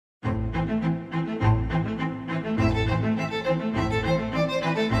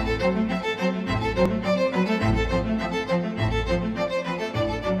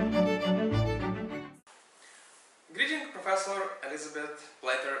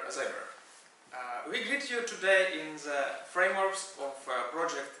Plater-Zyberk. We greet you today in the frameworks of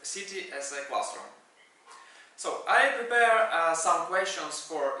project City as a Classroom. So I prepare some questions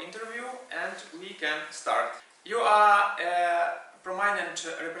for interview and we can start. You are a prominent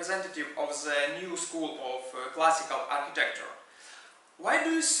representative of the new school of classical architecture. Why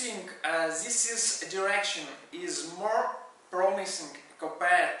do you think this direction is more promising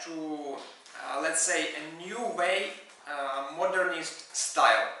compared to, let's say, a new way, modernist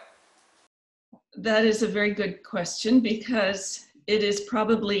style? That is a very good question, because it is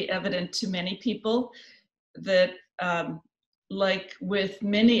probably evident to many people that, like with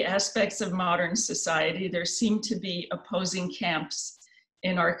many aspects of modern society, there seem to be opposing camps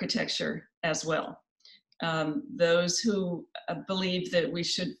in architecture as well. Those who believe that we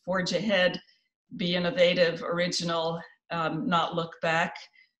should forge ahead, be innovative, original, not look back,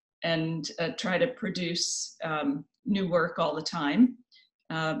 and try to produce new work all the time,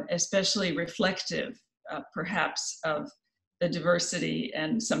 especially reflective, perhaps, of the diversity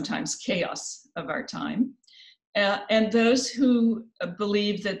and sometimes chaos of our time. And those who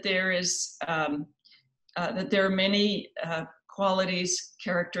believe that there is that there are many qualities,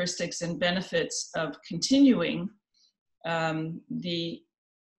 characteristics, and benefits of continuing the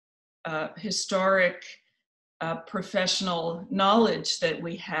historic professional knowledge that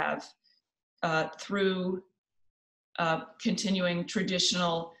we have through continuing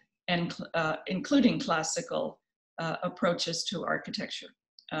traditional and including classical approaches to architecture.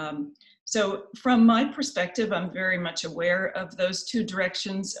 So from my perspective, I'm very much aware of those two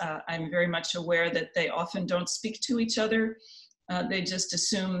directions. I'm very much aware that they often don't speak to each other. They just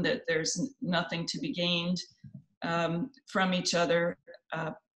assume that there's nothing to be gained from each other.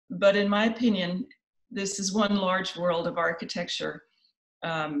 But in my opinion, this is one large world of architecture,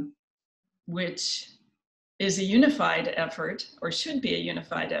 which is a unified effort, or should be a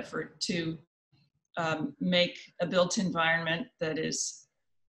unified effort, to make a built environment that is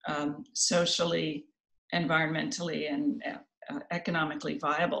socially, environmentally, and economically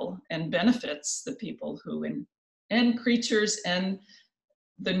viable and benefits the people who and creatures and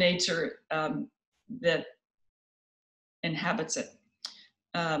the nature that inhabits it.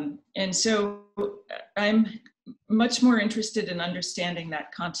 And so I'm much more interested in understanding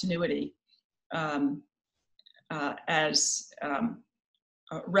that continuity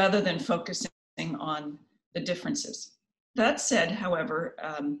rather than focusing on the differences. That said, however,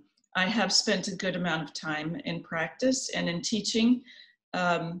 I have spent a good amount of time in practice and in teaching,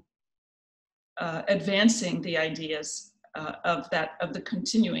 advancing the ideas of the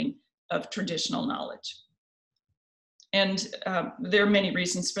continuing of traditional knowledge. And there are many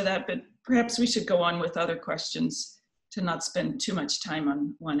reasons for that, but perhaps we should go on with other questions to not spend too much time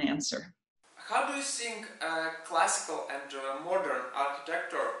on one answer. How do you think classical and modern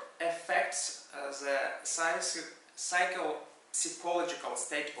architecture affects the psychological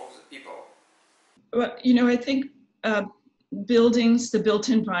state of the people? Well, you know, I think buildings, the built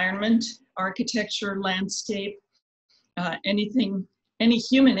environment, architecture, landscape, any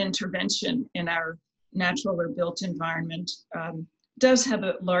human intervention in our natural or built environment does have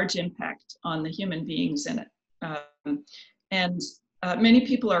a large impact on the human beings in it. And many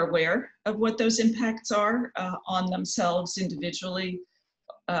people are aware of what those impacts are on themselves individually,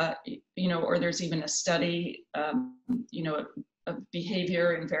 you know, or there's even a study, you know, of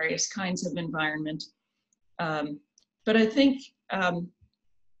behavior in various kinds of environment. But I think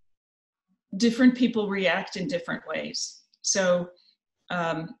different people react in different ways. So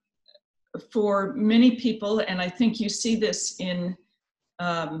for many people, and I think you see this in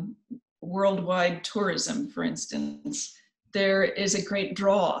worldwide tourism, for instance, there is a great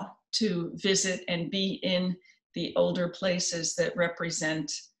draw to visit and be in the older places that represent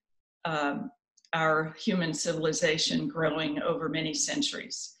our human civilization growing over many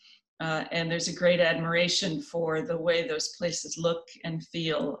centuries. And there's a great admiration for the way those places look and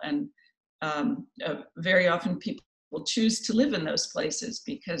feel. And very often people will choose to live in those places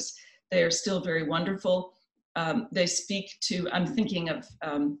because they are still very wonderful. They speak to, I'm thinking of,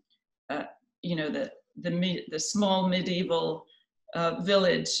 you know, the small medieval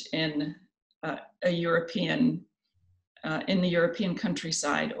village in in the European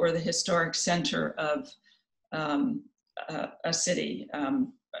countryside, or the historic center of a city.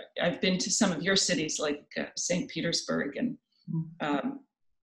 I've been to some of your cities, like St. Petersburg, and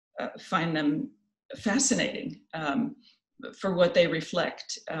find them fascinating for what they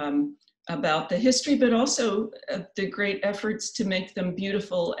reflect about the history, but also the great efforts to make them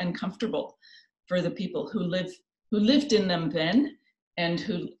beautiful and comfortable for the people who lived in them then, and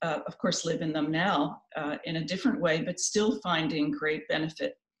who, of course, live in them now in a different way, but still finding great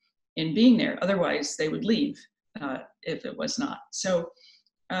benefit in being there. Otherwise, they would leave if it was not. So,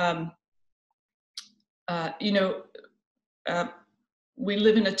 you know, we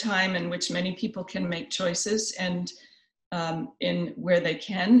live in a time in which many people can make choices, and in where they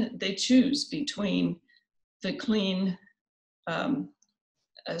can, they choose between the clean,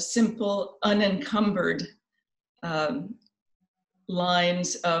 simple, unencumbered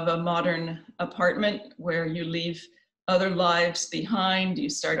lines of a modern apartment where you leave other lives behind, you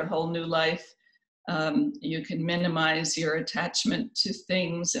start a whole new life, you can minimize your attachment to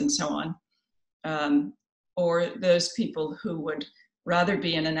things and so on. Or those people who would rather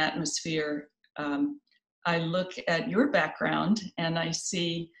be in an atmosphere. I look at your background and I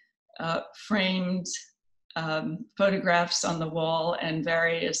see framed photographs on the wall and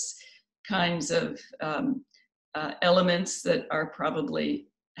various kinds of elements that are probably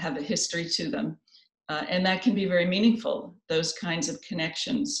have a history to them. And that can be very meaningful, those kinds of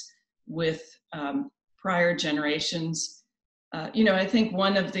connections with prior generations. You know, I think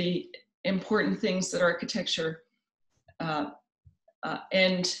one of the important things that architecture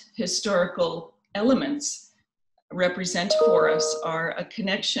and historical elements represent for us are a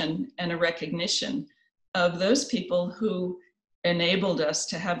connection and a recognition of those people who enabled us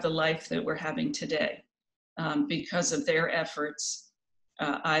to have the life that we're having today because of their efforts,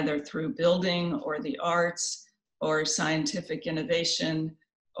 either through building or the arts or scientific innovation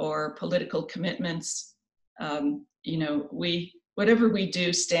or political commitments. You know, whatever we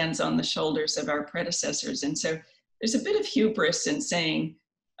do stands on the shoulders of our predecessors. And so there's a bit of hubris in saying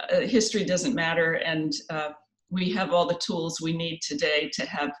history doesn't matter, and we have all the tools we need today to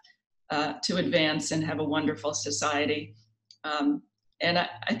have to advance and have a wonderful society. And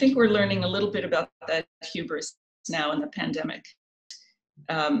I think we're learning a little bit about that hubris now in the pandemic.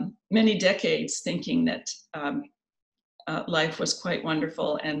 Many decades thinking that life was quite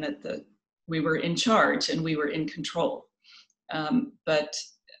wonderful and that we were in charge and we were in control. But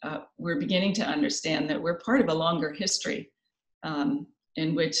we're beginning to understand that we're part of a longer history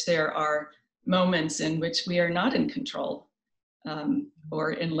in which there are moments in which we are not in control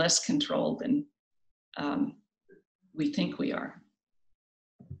or in less control than we think we are.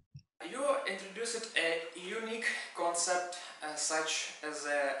 You introduced a unique concept such as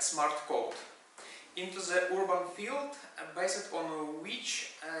a SmartCode into the urban field based on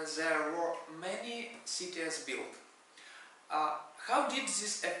which there were many cities built. How did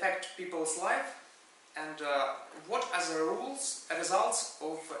this affect people's life, and what are the results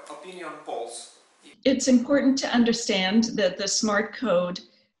of opinion polls? It's important to understand that the SmartCode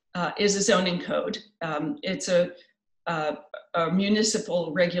is a zoning code. It's a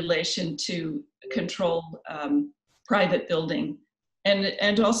municipal regulation to control private building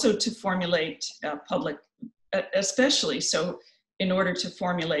and also to formulate public, especially so in order to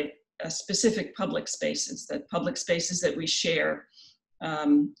formulate specific public spaces that we share,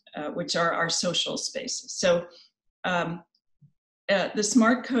 which are our social spaces. So the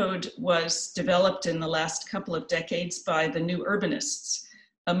SmartCode was developed in the last couple of decades by the New Urbanists,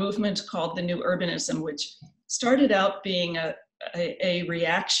 a movement called the New Urbanism, which started out being a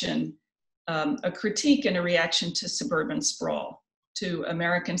reaction, a critique and a reaction to suburban sprawl, to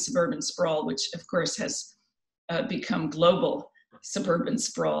American suburban sprawl, which of course has become global suburban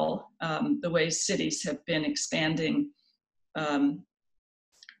sprawl, the way cities have been expanding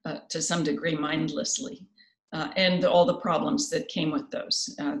to some degree mindlessly, and all the problems that came with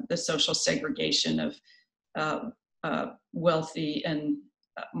those, the social segregation of wealthy and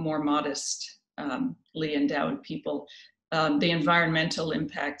more modestly endowed people, the environmental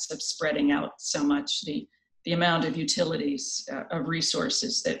impacts of spreading out so much, the amount of utilities, of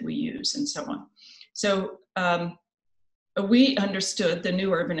resources that we use, and so on. So we understood, the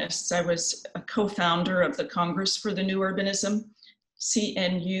New Urbanists, I was a co-founder of the Congress for the New Urbanism,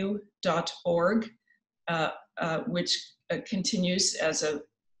 cnu.org, which continues as a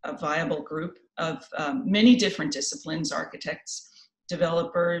viable group of many different disciplines, architects,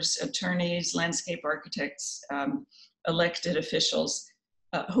 developers, attorneys, landscape architects, elected officials,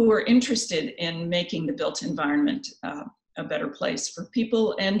 who are interested in making the built environment a better place for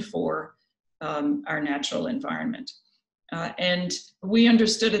people and for our natural environment. And we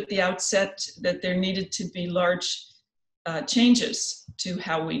understood at the outset that there needed to be large changes to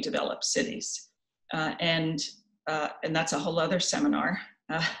how we develop cities. And that's a whole other seminar.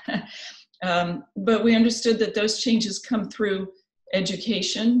 But we understood that those changes come through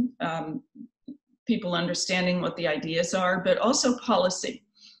education, people understanding what the ideas are, but also policy,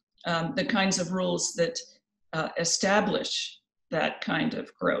 the kinds of rules that establish that kind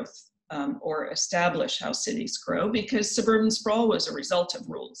of growth or establish how cities grow, because suburban sprawl was a result of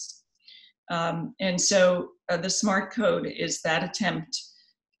rules. And so the SmartCode is that attempt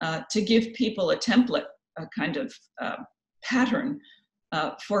to give people a template, a kind of pattern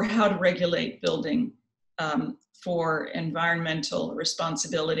for how to regulate building for environmental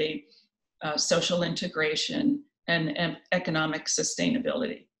responsibility, social integration, and economic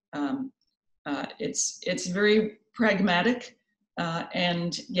sustainability. It's very pragmatic,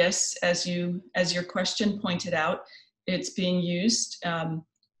 and yes, as your question pointed out, it's being used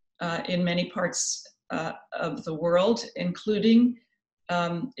in many parts of the world, including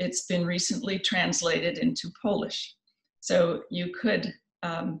it's been recently translated into Polish. So you could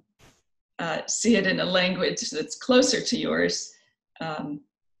see it in a language that's closer to yours.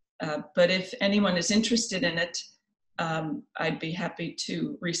 But if anyone is interested in it, I'd be happy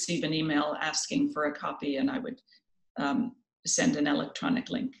to receive an email asking for a copy, and I would send an electronic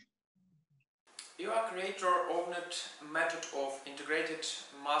link. You are creator of that method of integrated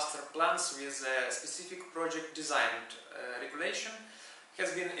master plans with a specific project design regulation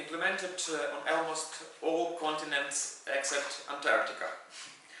has been implemented on almost all continents except Antarctica.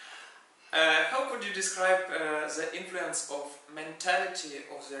 How could you describe the influence of mentality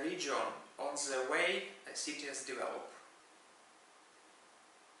of the region on the way cities develop?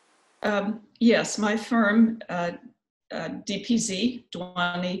 Yes, my firm, DPZ,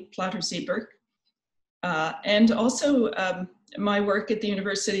 Dyani-plater, and also my work at the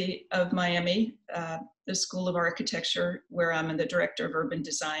University of Miami, the School of Architecture, where I'm the Director of Urban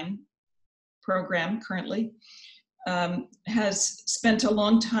Design program currently, has spent a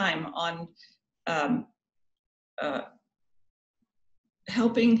long time on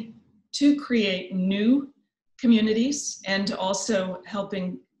helping to create new communities and also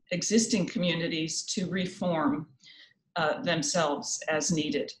helping existing communities to reform themselves as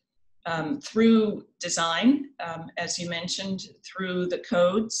needed. Through design, as you mentioned, through the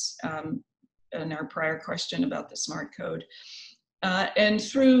codes, in our prior question about the SmartCode, and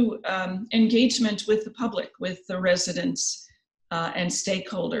through engagement with the public, with the residents and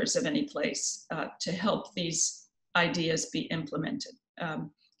stakeholders of any place to help these ideas be implemented.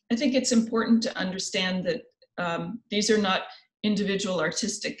 I think it's important to understand that these are not individual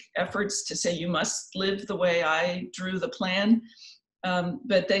artistic efforts to say you must live the way I drew the plan,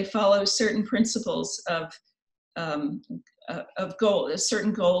 but they follow certain principles of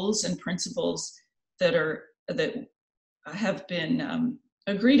certain goals and principles that have been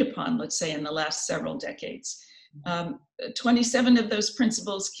agreed upon, let's say, in the last several decades. 27 of those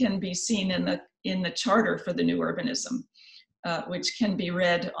principles can be seen in the Charter for the New Urbanism, which can be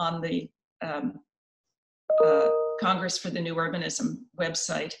read on the Congress for the New Urbanism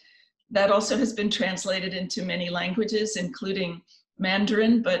website. That also has been translated into many languages, including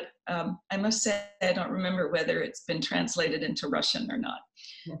Mandarin, but I must say I don't remember whether it's been translated into Russian or not.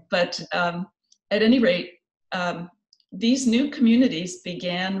 Yeah. But at any rate, these new communities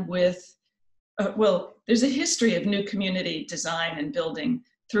began with, well, there's a history of new community design and building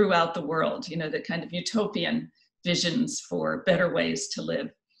throughout the world, you know, the kind of utopian visions for better ways to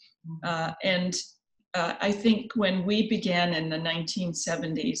live. And I think when we began in the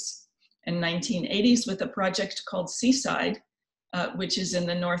 1970s and 1980s with a project called Seaside, which is in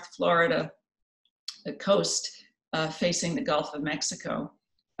the North Florida coast facing the Gulf of Mexico,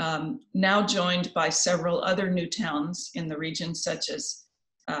 now joined by several other new towns in the region, such as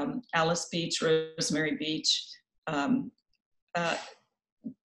Alice Beach, Rosemary Beach.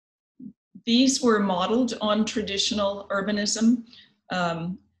 These were modeled on traditional urbanism,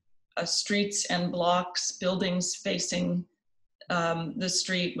 streets and blocks, buildings facing the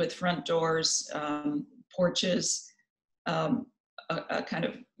street with front doors, porches, a kind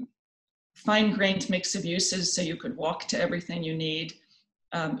of fine-grained mix of uses so you could walk to everything you need.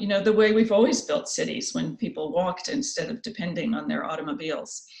 You know, the way we've always built cities, when people walked instead of depending on their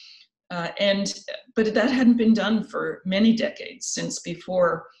automobiles. But that hadn't been done for many decades, since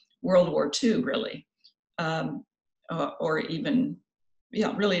before World War II, really, or even,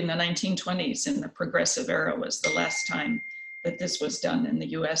 yeah, really in the 1920s, in the Progressive Era was the last time that this was done in the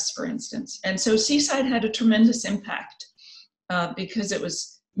US, for instance. And so Seaside had a tremendous impact because it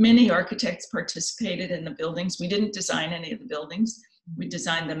was, many architects participated in the buildings. We didn't design any of the buildings. We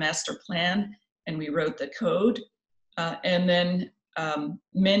designed the master plan and we wrote the code. And then a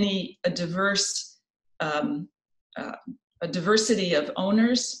diversity of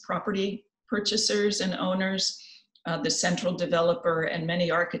owners, property purchasers and owners, the central developer, and many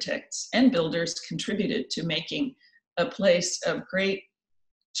architects and builders contributed to making a place of great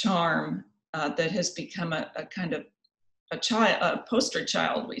charm that has become a kind of a poster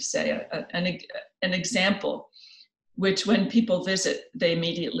child, we say, an example which when people visit, they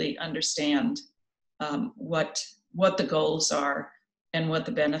immediately understand what the goals are and what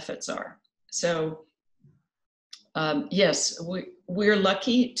the benefits are. So yes, we're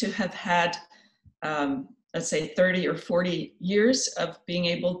lucky to have had, let's say 30 or 40 years of being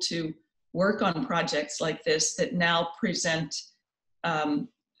able to work on projects like this that now present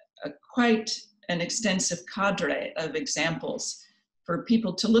quite an extensive cadre of examples for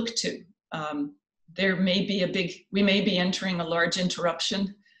people to look to. There may be we may be entering a large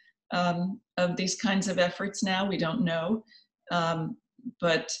interruption of these kinds of efforts now, we don't know.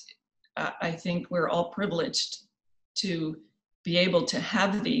 But I think we're all privileged to be able to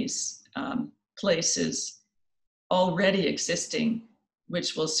have these places already existing,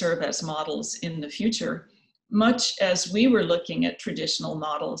 which will serve as models in the future, much as we were looking at traditional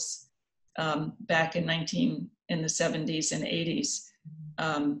models back in the 70s and 80s,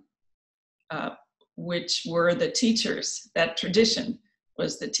 which were the teachers. That tradition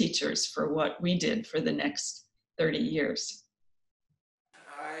was the teachers for what we did for the next 30 years.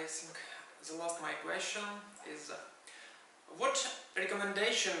 I think the last my question is, what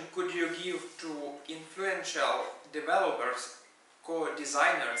recommendation could you give to influential developers,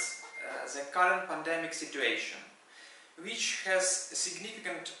 co-designers, the current pandemic situation, which has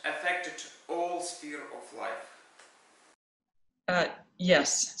significantly affected all spheres of life?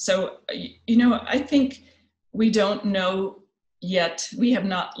 Yes. So, you know, I think we don't know yet, we have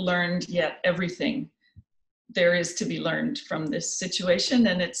not learned yet everything there is to be learned from this situation,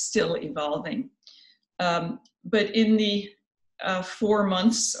 and it's still evolving. But in the 4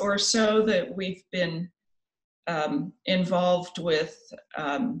 months or so that we've been involved with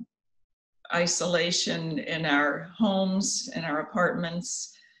isolation in our homes, in our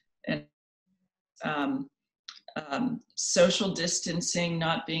apartments, and social distancing,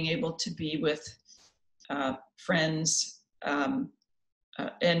 not being able to be with friends,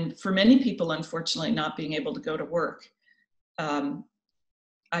 and for many people, unfortunately, not being able to go to work.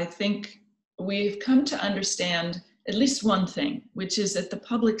 I think we've come to understand at least one thing, which is that the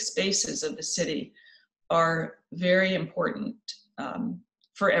public spaces of the city are very important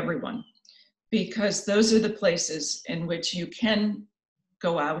for everyone, because those are the places in which you can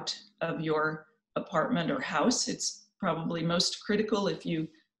go out of your apartment or house. It's probably most critical if you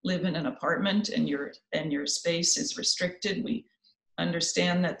live in an apartment and your space is restricted. We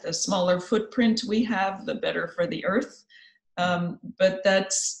understand that the smaller footprint we have, the better for the earth. But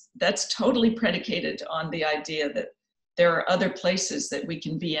that's totally predicated on the idea that there are other places that we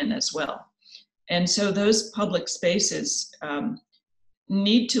can be in as well. And so those public spaces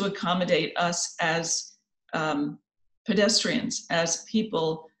need to accommodate us as pedestrians, as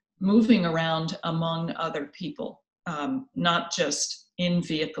people moving around among other people, not just in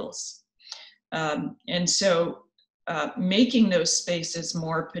vehicles. And so making those spaces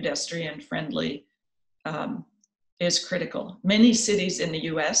more pedestrian friendly is critical. Many cities in the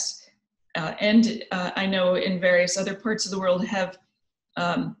US and I know in various other parts of the world have,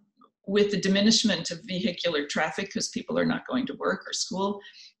 with the diminishment of vehicular traffic, because people are not going to work or school,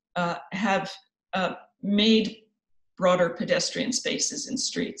 have made broader pedestrian spaces in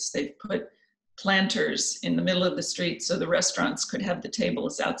streets. They've put planters in the middle of the street so the restaurants could have the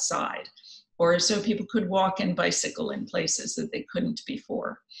tables outside, or so people could walk and bicycle in places that they couldn't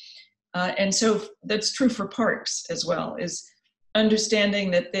before. And so that's true for parks as well, is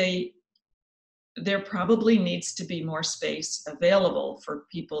understanding that there probably needs to be more space available for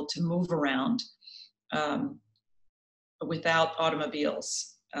people to move around without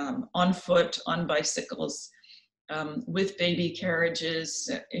automobiles, on foot, on bicycles, with baby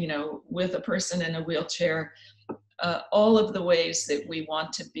carriages, you know, with a person in a wheelchair, all of the ways that we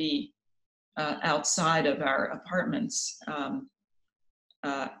want to be outside of our apartments.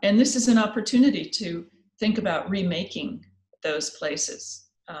 And this is an opportunity to think about remaking those places.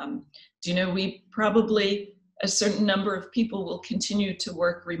 Do you know, we probably, a certain number of people will continue to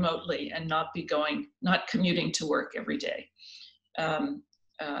work remotely and not commuting to work every day.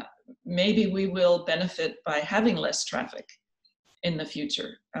 Maybe we will benefit by having less traffic in the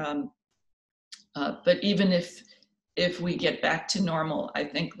future. But even if we get back to normal, I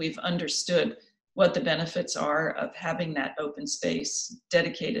think we've understood what the benefits are of having that open space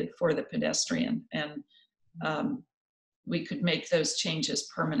dedicated for the pedestrian, and we could make those changes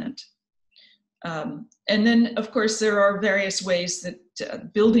permanent. And then, of course, there are various ways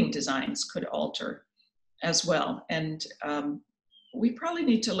that building designs could alter as well. And we probably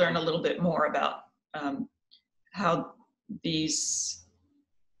need to learn a little bit more about how these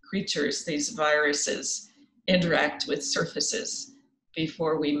creatures, these viruses, interact with surfaces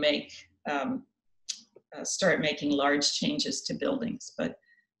before we make start making large changes to buildings. But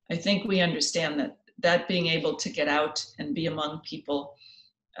I think we understand that being able to get out and be among people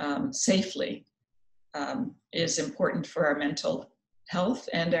safely is important for our mental health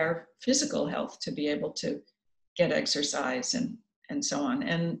and our physical health, to be able to get exercise and so on.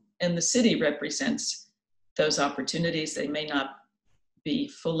 And the city represents those opportunities. They may not be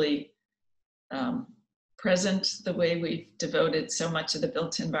fully present the way we've devoted so much of the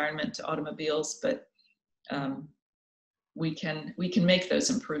built environment to automobiles, but we can make those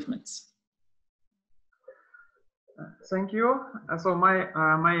improvements. Thank you. So my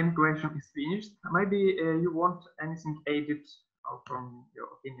question is finished. Maybe you want anything added from your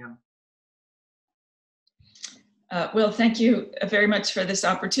opinion? Well, thank you very much for this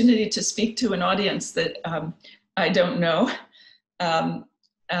opportunity to speak to an audience that I don't know.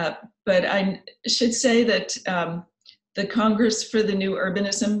 But I should say that the Congress for the New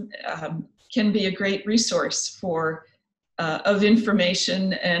Urbanism can be a great resource of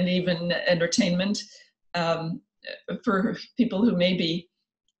information and even entertainment for people who may be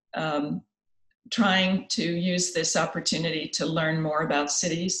trying to use this opportunity to learn more about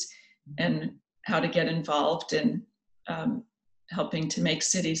cities and how to get involved in helping to make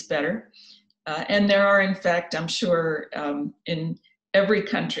cities better. And there are, in fact, I'm sure, in every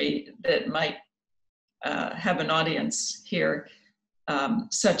country that might have an audience here,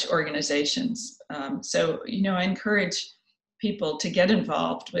 such organizations. So, I encourage people to get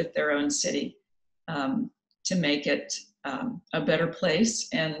involved with their own city to make it a better place,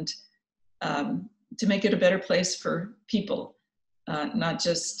 and to make it a better place for people, not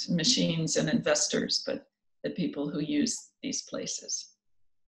just machines and investors, but the people who use these places.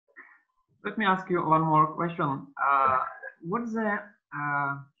 Let me ask you one more question. What's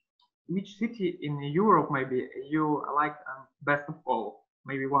which city in Europe maybe you like best of all?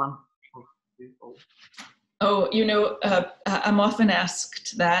 Maybe one of these all. Oh, I'm often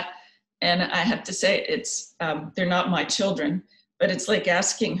asked that, and I have to say it's they're not my children, but it's like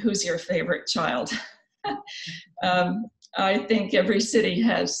asking who's your favorite child. I think every city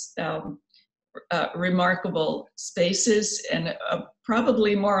has remarkable spaces, and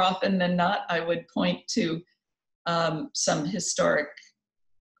probably more often than not, I would point to some historic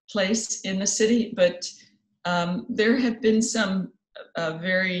place in the city, but there have been some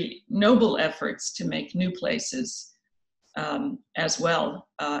very noble efforts to make new places as well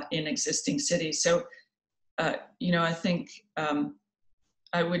in existing cities. So, I think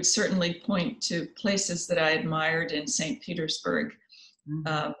I would certainly point to places that I admired in St. Petersburg.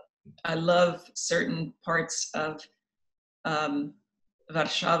 I love certain parts of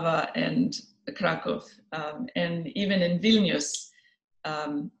Warsaw and Krakow, and even in Vilnius,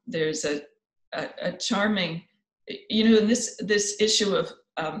 there's a charming, in this issue of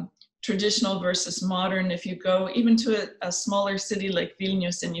traditional versus modern. If you go even to a smaller city like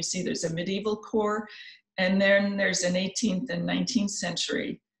Vilnius, and you see there's a medieval core, and then there's an 18th and 19th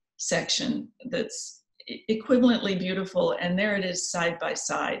century section that's equivalently beautiful, and there it is side by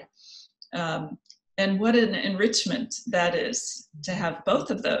side. And what an enrichment that is to have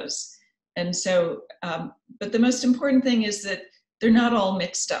both of those. And so, but the most important thing is that they're not all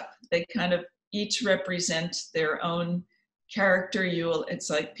mixed up. They kind of each represent their own character. It's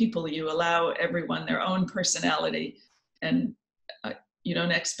like people, you allow everyone their own personality, and you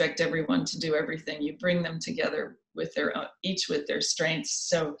don't expect everyone to do everything. You bring them together with their own, each with their strengths.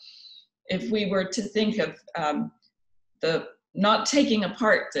 So if we were to think of not taking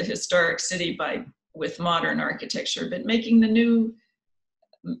apart the historic city with modern architecture, but making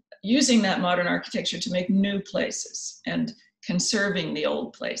using that modern architecture to make new places and conserving the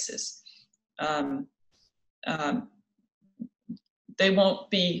old places. They won't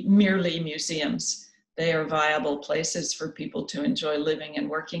be merely museums. They are viable places for people to enjoy living and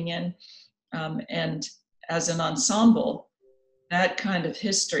working in. And as an ensemble, that kind of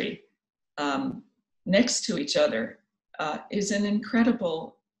history next to each other is an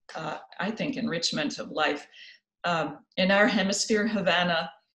incredible, I think, enrichment of life. In our hemisphere, Havana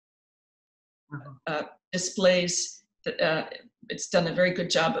displays, it's done a very good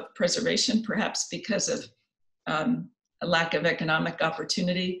job of preservation, perhaps because of a lack of economic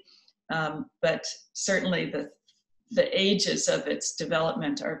opportunity. But certainly the ages of its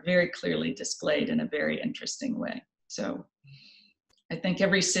development are very clearly displayed in a very interesting way. So I think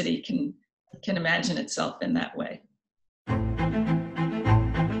every city can imagine itself in that way.